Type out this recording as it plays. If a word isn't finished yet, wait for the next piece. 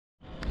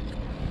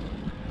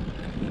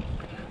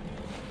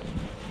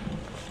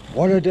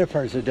What a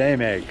difference a day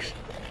makes.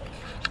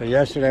 So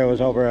yesterday I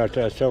was over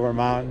at Silver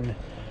Mountain,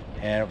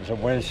 and it was a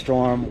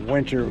windstorm,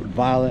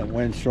 violent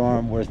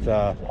windstorm with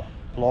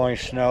blowing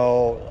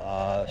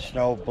snow,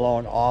 snow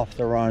blowing off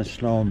the run,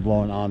 snow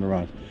blowing on the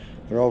run.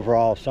 But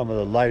overall, some of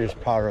the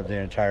lightest powder of the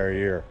entire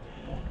year.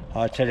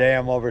 Today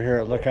I'm over here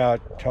at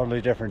Lookout,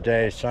 totally different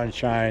day,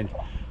 sunshine,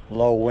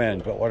 low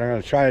wind. But what I'm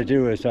going to try to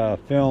do is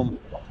film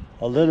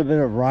a little bit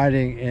of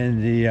riding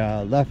in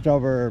the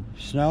leftover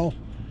snow,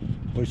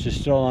 which is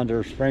still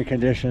under spring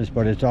conditions,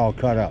 but it's all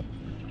cut up.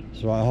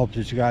 So I hope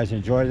that you guys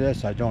enjoy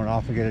this. I don't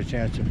often get a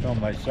chance to film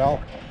myself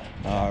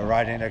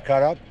riding the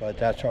cut up, but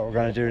that's what we're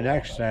going to do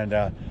next, and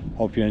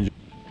hope you enjoy.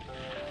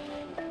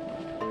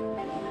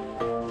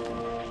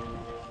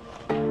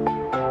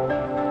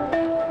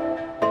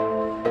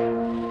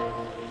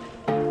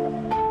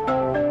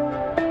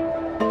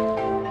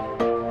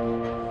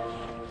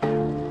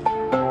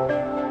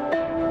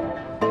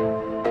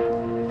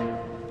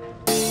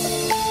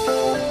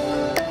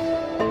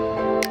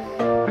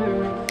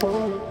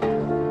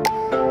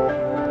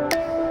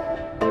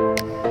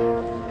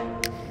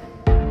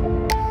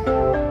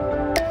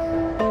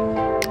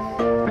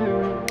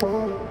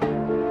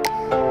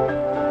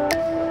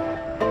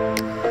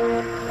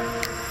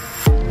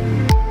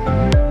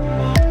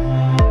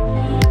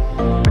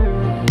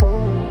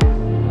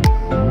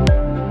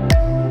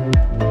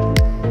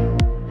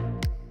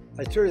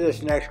 I threw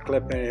this next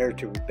clip in here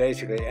to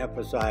basically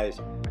emphasize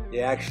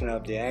the action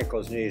of the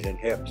ankles, knees, and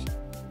hips,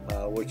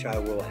 which I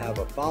will have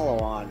a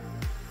follow-on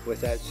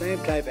with that same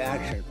type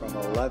action from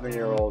an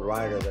 11-year-old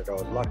rider that I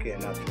was lucky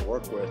enough to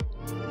work with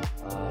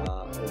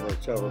over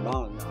at Silver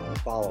Mountain on the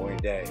following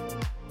day.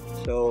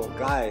 So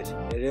guys,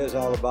 it is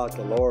all about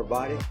the lower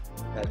body.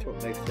 That's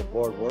what makes the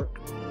board work.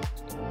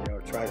 You know,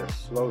 try to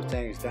slow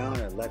things down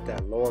and let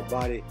that lower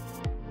body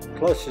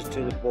closest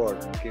to the board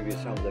give you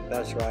some of the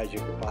best rides you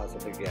could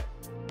possibly get.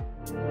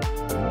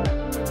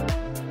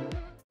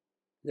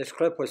 This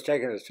clip was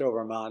taken at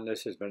Silver Mountain.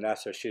 This is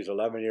Vanessa. She's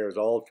 11 years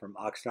old from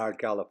Oxnard,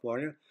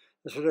 California.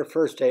 This was her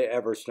first day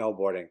ever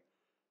snowboarding.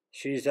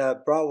 She's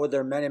brought with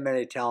her many,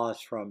 many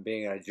talents from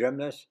being a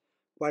gymnast,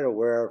 quite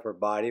aware of her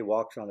body,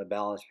 walks on the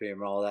balance beam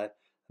and all that.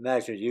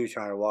 Imagine you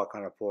trying to walk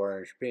on a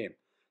 4-inch beam.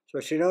 So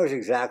she knows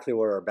exactly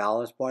where her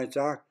balance points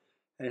are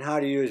and how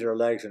to use her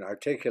legs and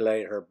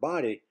articulate her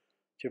body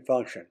to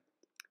function.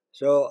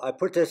 So I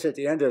put this at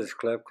the end of this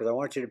clip because I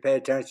want you to pay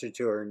attention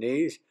to her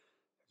knees,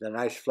 the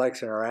nice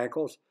flex in her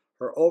ankles.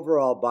 Her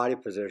overall body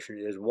position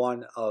is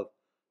one of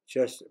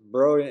just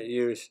brilliant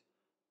use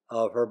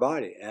of her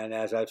body. And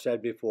as I've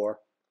said before,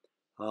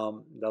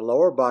 the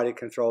lower body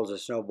controls the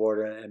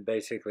snowboarder and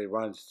basically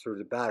runs through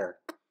the pattern.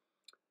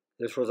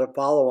 This was a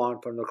follow-on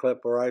from the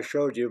clip where I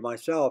showed you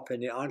myself in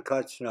the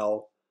uncut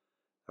snow,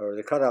 or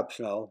the cut-up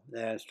snow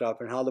and stuff,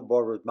 and how the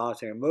board was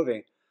bouncing and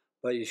moving.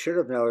 But you should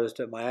have noticed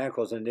that my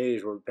ankles and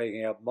knees were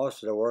picking up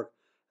most of the work,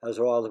 as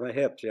well as my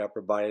hips. The upper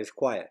body is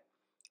quiet.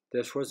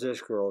 This was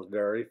this girl's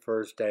very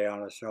first day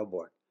on a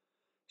snowboard.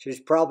 She's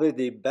probably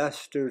the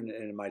best student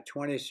in my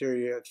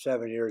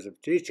 27 years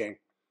of teaching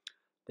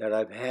that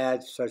I've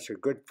had such a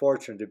good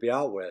fortune to be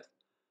out with.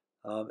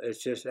 It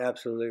just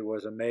absolutely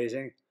was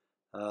amazing.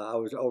 I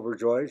was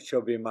overjoyed.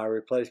 She'll be my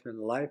replacement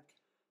in life.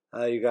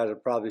 You guys will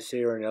probably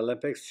see her in the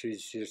Olympics.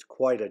 She's just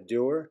quite a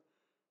doer.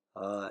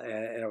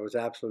 And it was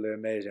absolutely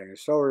amazing.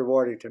 It's so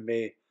rewarding to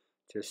me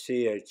to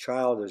see a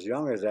child as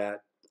young as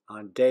that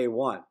on day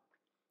one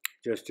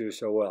just do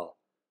so well.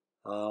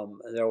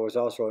 There was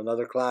also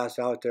another class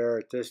out there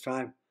at this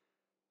time.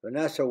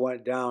 Vanessa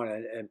went down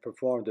and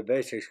performed the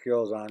basic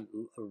skills on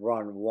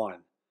run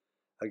one.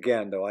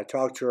 Again, though, I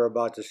talked to her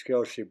about the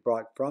skills she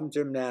brought from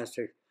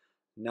gymnastics,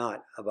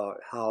 not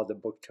about how the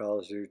book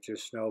tells you to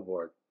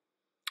snowboard.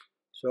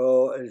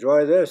 So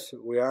enjoy this.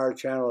 We are a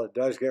channel that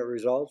does get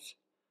results.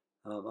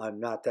 I'm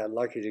not that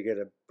lucky to get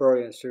a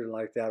brilliant student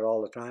like that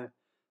all the time,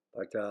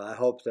 but I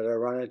hope that I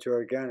run into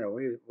her again and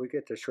we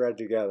get to shred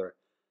together.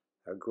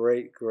 A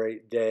great,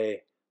 great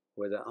day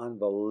with an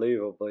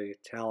unbelievably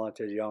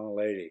talented young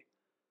lady.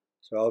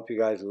 So I hope you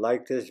guys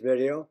like this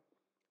video.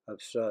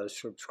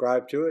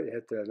 Subscribe to it,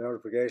 hit the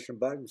notification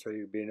button so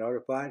you'll be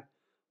notified.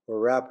 We're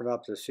wrapping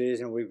up the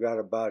season. We've got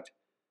about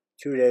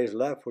 2 days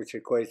left, which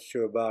equates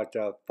to about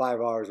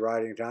 5 hours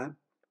riding time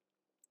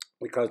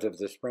because of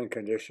the spring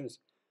conditions.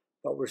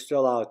 But we're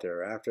still out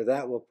there. After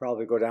that, we'll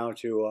probably go down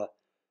to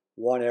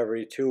one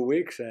every 2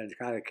 weeks and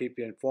kind of keep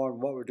you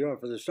informed what we're doing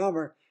for the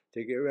summer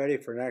to get ready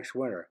for next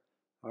winter.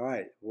 All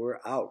right, we're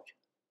out.